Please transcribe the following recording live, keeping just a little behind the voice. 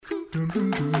You're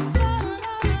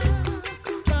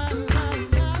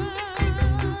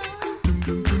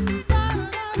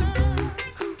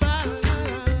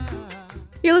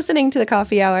listening to The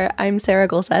Coffee Hour. I'm Sarah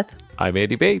Gulseth. I'm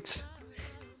Andy Bates.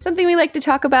 Something we like to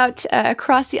talk about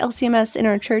across the LCMS in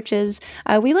our churches,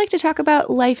 we like to talk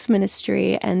about life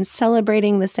ministry and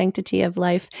celebrating the sanctity of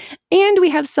life. And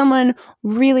we have someone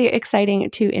really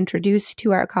exciting to introduce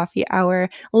to our Coffee Hour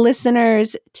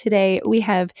listeners. Today, we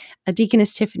have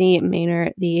Deaconess Tiffany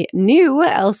Manor, the new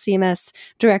LCMS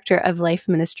Director of Life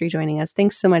Ministry, joining us.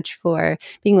 Thanks so much for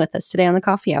being with us today on the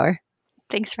Coffee Hour.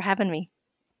 Thanks for having me.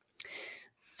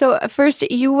 So first,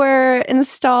 you were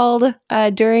installed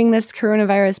during this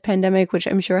coronavirus pandemic, which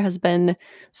I'm sure has been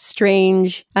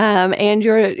strange, and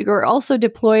you're also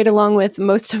deployed along with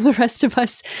most of the rest of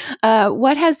us.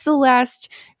 What has the last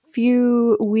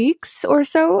few weeks or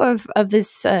so of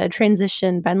this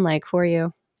transition been like for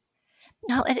you?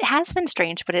 No, it has been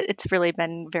strange, but it's really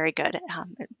been very good.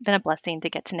 It's been a blessing to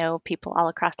get to know people all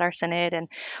across our synod, and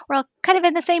we're all kind of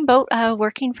in the same boat,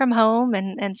 working from home,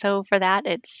 and so for that,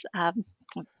 it's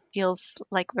feels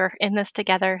like we're in this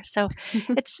together. So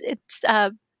it's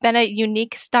been a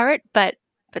unique start, but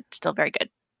still very good.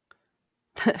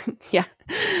 Yeah.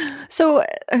 So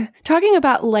talking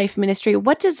about life ministry,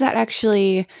 what does that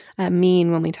actually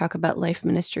mean when we talk about life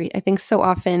ministry? I think so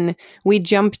often we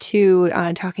jump to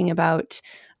talking about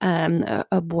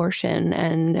abortion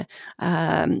and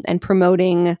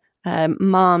promoting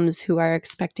moms who are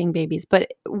expecting babies.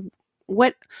 But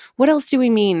what else do we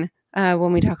mean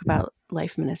when we talk about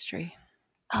life ministry?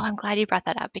 Oh, I'm glad you brought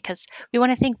that up because we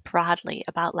want to think broadly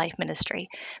about life ministry.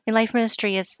 I mean, life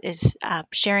ministry is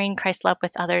sharing Christ's love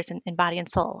with others in body and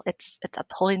soul. It's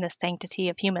upholding the sanctity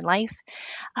of human life,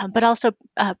 but also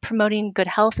promoting good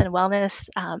health and wellness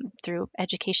through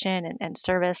education and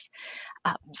service,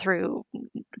 through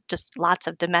just lots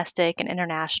of domestic and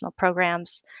international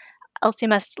programs.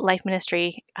 LCMS Life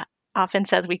Ministry often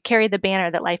says we carry the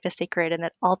banner that life is sacred and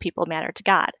that all people matter to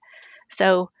God.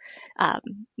 So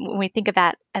when we think of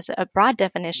that as a broad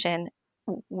definition,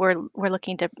 we're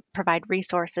looking to provide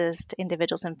resources to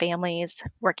individuals and families,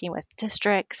 working with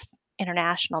districts,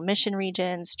 international mission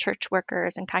regions, church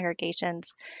workers, and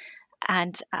congregations.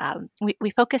 And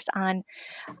we focus on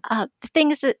the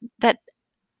things that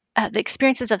the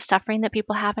experiences of suffering that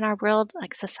people have in our world,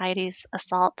 like society's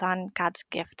assault on God's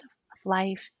gift of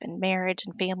life and marriage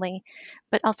and family,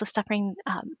 but also suffering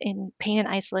in pain and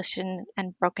isolation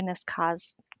and brokenness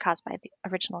caused by the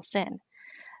original sin.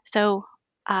 So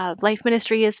life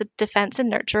ministry is the defense and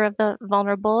nurture of the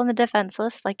vulnerable and the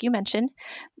defenseless, like you mentioned.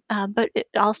 But it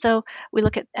also, we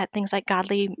look at things like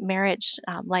godly marriage,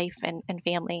 life and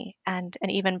family, and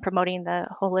even promoting the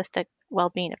holistic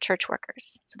well-being of church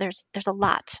workers. So there's a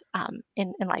lot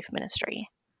in life ministry.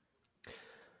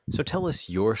 So tell us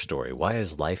your story. Why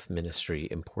is life ministry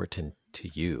important to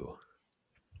you?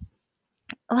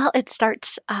 Well, it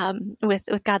starts with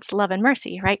God's love and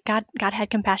mercy, right? God had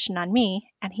compassion on me,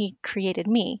 and He created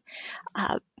me,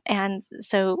 and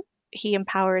so He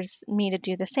empowers me to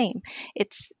do the same.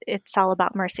 It's all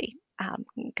about mercy.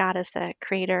 God is the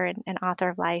creator and author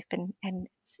of life, and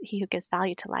it's He who gives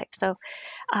value to life. So,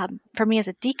 for me as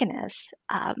a deaconess,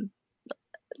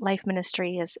 life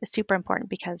ministry is super important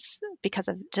because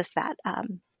of just that,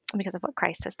 because of what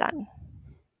Christ has done.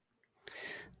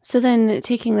 So then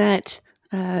taking that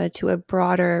to a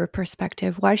broader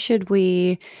perspective, why should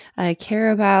we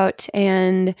care about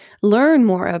and learn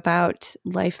more about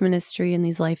life ministry and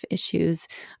these life issues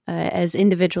as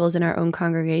individuals in our own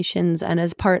congregations and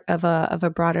as part of a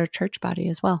broader church body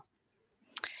as well?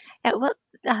 Yeah, well,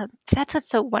 that's what's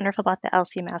so wonderful about the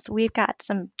LCMS. We've got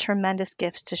some tremendous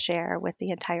gifts to share with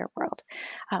the entire world.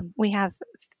 We have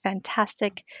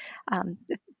fantastic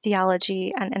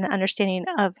theology and an understanding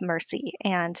of mercy,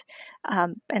 and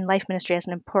life ministry as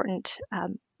an important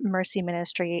mercy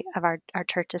ministry of our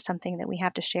church is something that we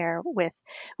have to share with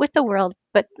the world,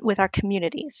 but with our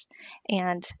communities.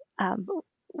 And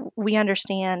we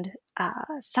understand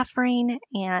suffering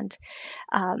and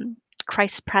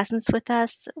Christ's presence with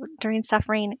us during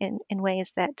suffering in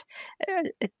ways that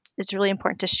it's really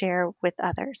important to share with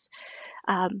others.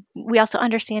 We also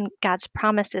understand God's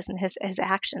promises and his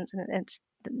actions, and it's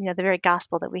the very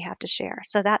gospel that we have to share.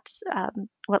 So that's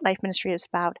what life ministry is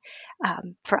about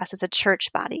for us as a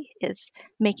church body, is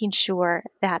making sure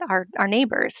that our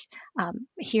neighbors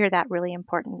hear that really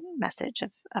important message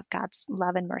of God's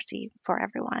love and mercy for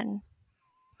everyone.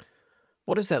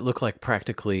 What does that look like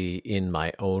practically in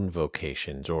my own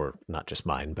vocations, or not just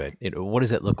mine, but what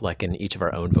does it look like in each of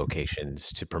our own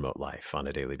vocations to promote life on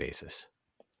a daily basis?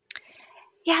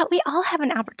 Yeah, we all have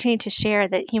an opportunity to share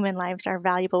that human lives are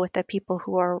valuable with the people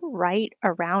who are right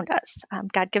around us.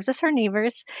 God gives us our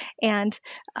neighbors, and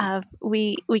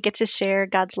we get to share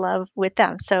God's love with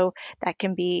them. So that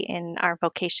can be in our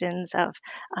vocations of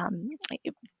um,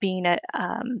 being a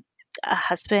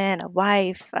husband, a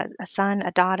wife, a son,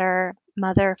 a daughter,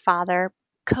 mother, father,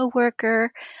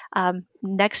 coworker,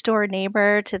 next door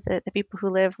neighbor to the people who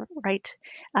live right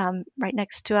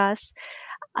next to us.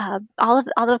 All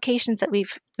the occasions that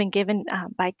we've been given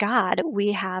by God,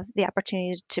 we have the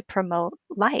opportunity to promote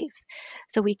life.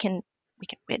 So we can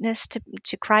witness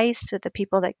to Christ, to the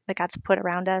people that God's put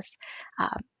around us.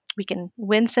 Uh, we can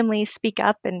winsomely speak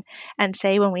up and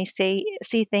say when we see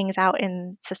things out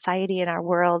in society in our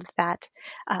world that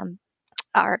um,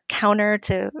 are counter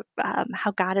to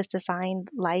how God has designed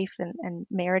life and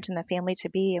marriage and the family to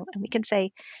be, and we can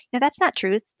say, that's not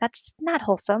truth. That's not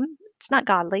wholesome. It's not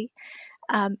godly,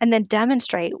 and then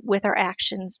demonstrate with our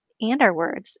actions and our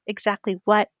words exactly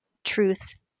what truth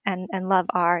and love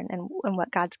are and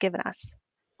what God's given us.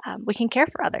 We can care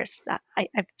for others.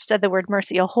 I've said the word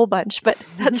mercy a whole bunch, but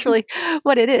that's really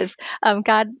what it is.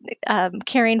 God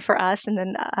caring for us and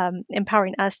then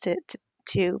empowering us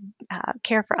to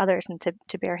care for others and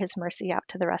to bear his mercy out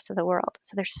to the rest of the world.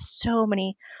 So there's so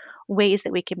many ways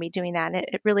that we can be doing that. And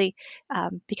it really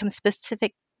becomes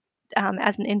specific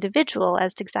as an individual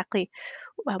as to exactly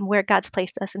where God's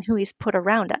placed us and who he's put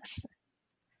around us.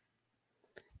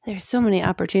 There's so many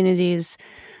opportunities,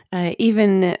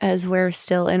 even as we're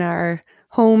still in our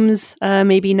homes,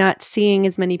 maybe not seeing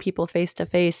as many people face to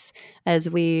face as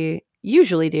we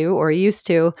usually do or used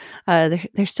to.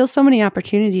 There's still so many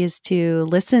opportunities to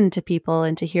listen to people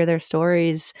and to hear their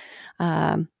stories,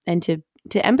 and to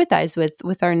empathize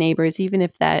with our neighbors, even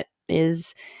if that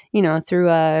is, through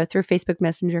Facebook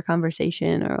Messenger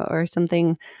conversation or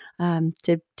something,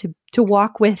 to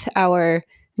walk with our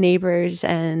neighbors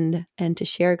and to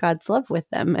share God's love with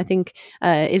them. I think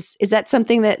is that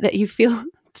something that you feel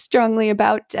strongly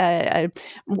about,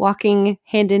 walking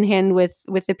hand in hand with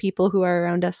the people who are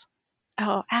around us?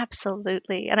 Oh,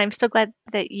 absolutely. And I'm so glad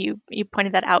that you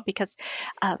pointed that out because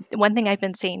one thing I've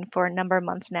been seeing for a number of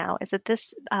months now is that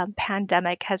this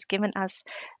pandemic has given us,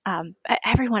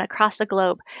 everyone across the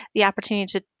globe, the opportunity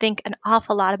to think an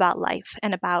awful lot about life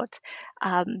and about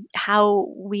how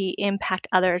we impact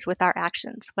others with our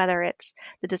actions, whether it's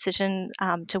the decision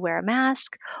to wear a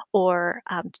mask or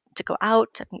to go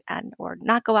out or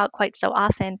not go out quite so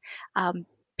often.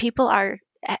 People are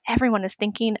Everyone is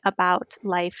thinking about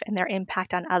life and their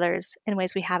impact on others in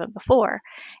ways we haven't before.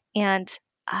 And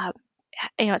uh,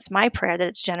 it's my prayer that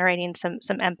it's generating some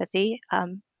empathy.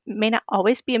 May not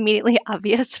always be immediately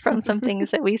obvious from some things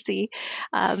that we see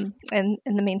in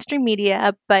the mainstream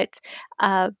media, but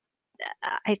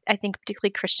I think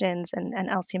particularly Christians and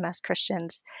LCMS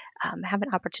Christians have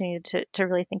an opportunity to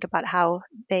really think about how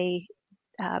they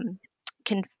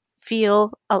can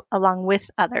feel along with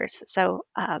others. So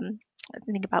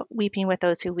think about weeping with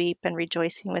those who weep and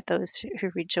rejoicing with those who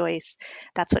rejoice.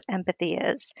 That's what empathy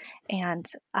is, and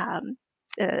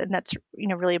that's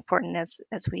really important as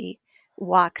we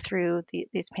walk through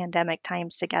these pandemic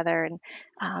times together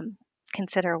and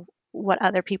consider what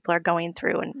other people are going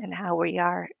through and how we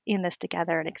are in this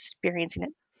together and experiencing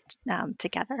it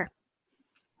together.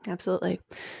 Absolutely.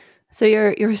 So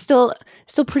you're still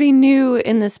pretty new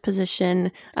in this position.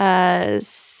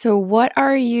 So what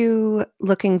are you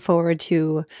looking forward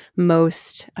to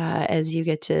most as you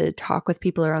get to talk with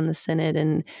people around the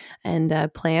synod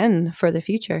and plan for the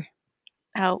future?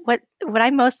 What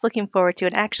I'm most looking forward to,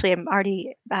 and actually I'm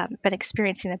already been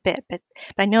experiencing a bit, but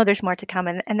I know there's more to come,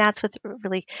 and that's with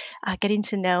really getting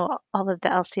to know all of the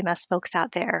LCMS folks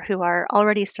out there who are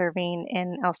already serving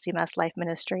in LCMS Life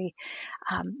Ministry.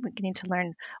 We're getting to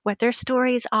learn what their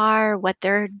stories are, what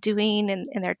they're doing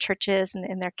in their churches and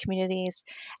in their communities,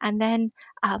 and then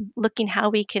looking how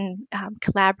we can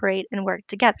collaborate and work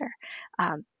together.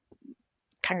 Um,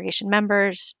 Congregation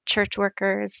members, church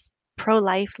workers,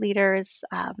 pro-life leaders,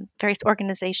 various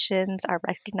organizations, our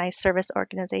recognized service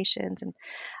organizations, and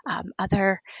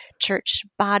other church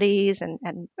bodies and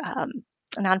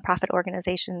nonprofit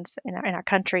organizations in our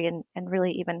country, and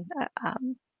really even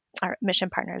our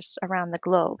mission partners around the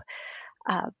globe.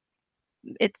 Uh,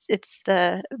 it's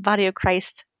the body of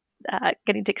Christ.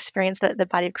 Getting to experience the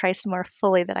body of Christ more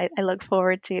fully that I look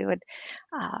forward to, and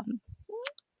um,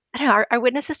 I don't know, our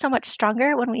witness is so much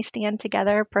stronger when we stand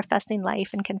together professing life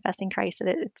and confessing Christ that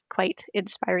it's quite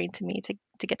inspiring to me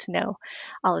to get to know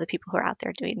all of the people who are out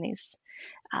there doing these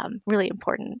really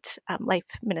important life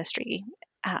ministry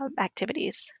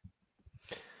activities.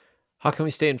 How can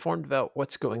we stay informed about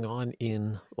what's going on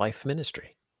in life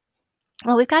ministry?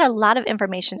 Well, we've got a lot of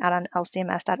information out on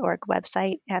LCMS.org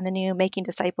website and the new Making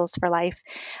Disciples for Life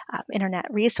Internet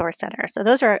Resource Center. So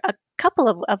those are a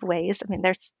couple of ways. I mean,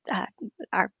 there's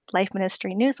our Life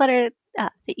Ministry newsletter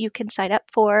that you can sign up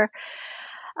for.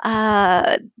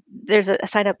 There's a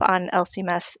sign up on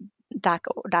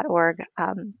LCMS.org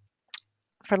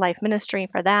for Life Ministry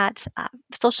for that,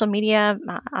 social media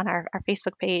on our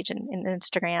Facebook page and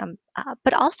Instagram.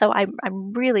 But also,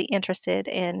 I'm really interested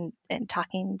in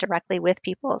talking directly with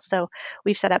people. So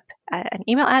we've set up an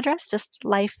email address, just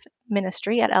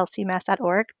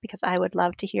lifeministry@lcms.org, because I would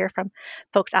love to hear from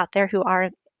folks out there who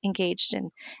are engaged in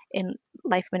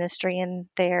life ministry in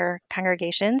their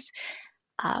congregations.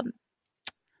 I'm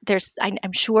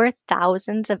sure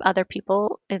thousands of other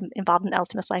people involved in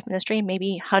LCMS Life Ministry,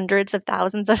 maybe hundreds of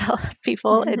thousands of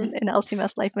people in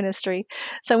LCMS Life Ministry.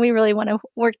 So we really want to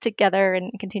work together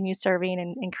and continue serving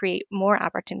and create more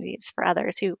opportunities for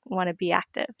others who want to be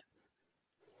active.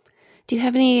 Do you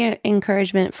have any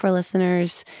encouragement for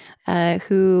listeners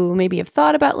who maybe have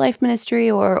thought about life ministry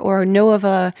or know of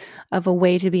a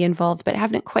way to be involved but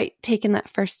haven't quite taken that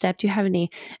first step? Do you have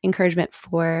any encouragement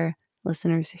for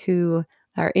listeners who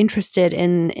are interested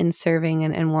in serving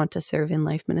and want to serve in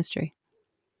life ministry?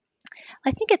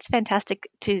 I think it's fantastic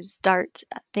to start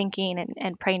thinking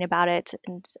and praying about it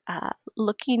and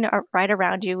looking right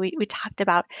around you. We talked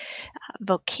about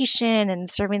vocation and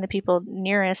serving the people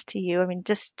nearest to you. I mean,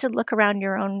 just to look around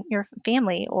your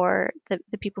family or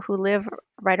the people who live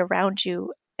right around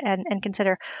you and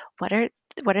consider what are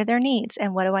their needs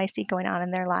and what do I see going on in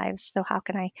their lives? So how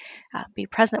can I be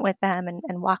present with them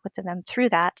and walk with them through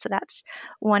that? So that's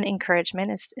one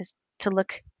encouragement is to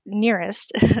look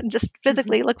nearest, just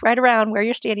physically look right around where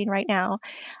you're standing right now.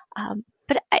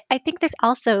 But I think there's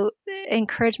also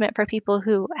encouragement for people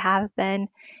who have been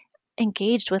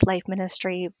engaged with life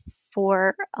ministry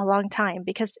for a long time,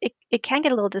 because it can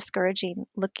get a little discouraging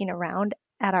looking around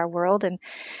at our world and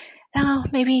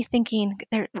maybe thinking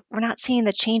we're not seeing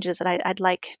the changes that I'd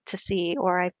like to see,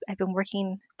 or I've been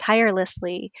working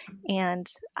tirelessly and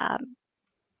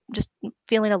just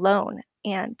feeling alone.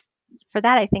 And for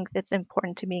that, I think it's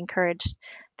important to be encouraged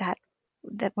that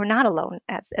we're not alone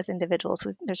as individuals.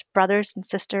 There's brothers and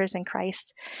sisters in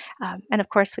Christ. And of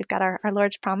course, we've got our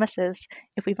Lord's promises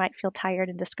if we might feel tired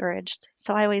and discouraged.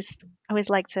 So I always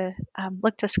like to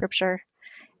look to Scripture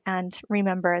and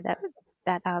remember that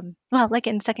like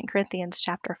in 2 Corinthians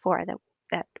chapter 4,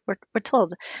 that we're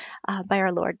told by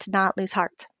our Lord to not lose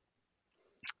heart.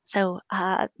 So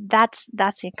that's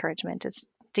the encouragement, is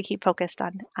to keep focused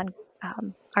on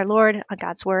our Lord, on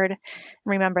God's word.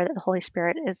 Remember that the Holy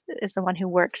Spirit is the one who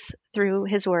works through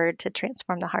His word to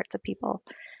transform the hearts of people.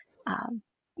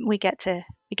 We get to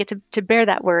bear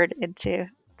that word into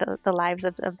the lives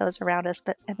of those around us,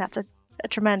 and that's a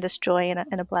tremendous joy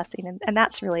and a blessing, and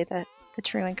that's really the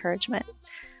true encouragement.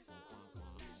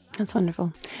 That's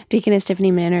wonderful. Deaconess Tiffany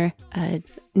Manor,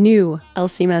 new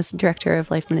LCMS Director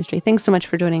of Life Ministry. Thanks so much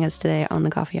for joining us today on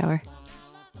the Coffee Hour.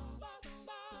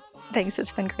 Thanks,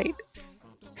 it's been great.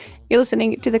 You're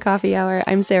listening to the Coffee Hour.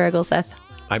 I'm Sarah Gulseth.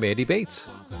 I'm Andy Bates.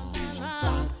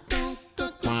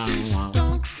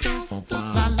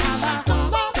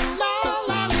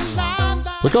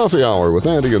 The Coffee Hour with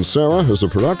Andy and Sarah is a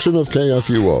production of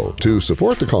KFUO. To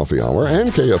support the Coffee Hour and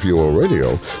KFUO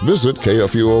Radio, visit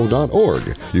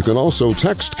KFUO.org. You can also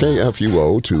text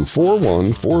KFUO to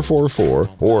 41444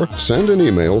 or send an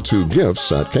email to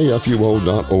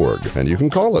gifts@KFUO.org. And you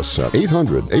can call us at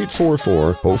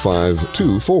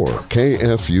 800-844-0524.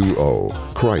 KFUO.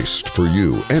 Christ for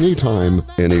you, anytime,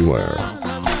 anywhere.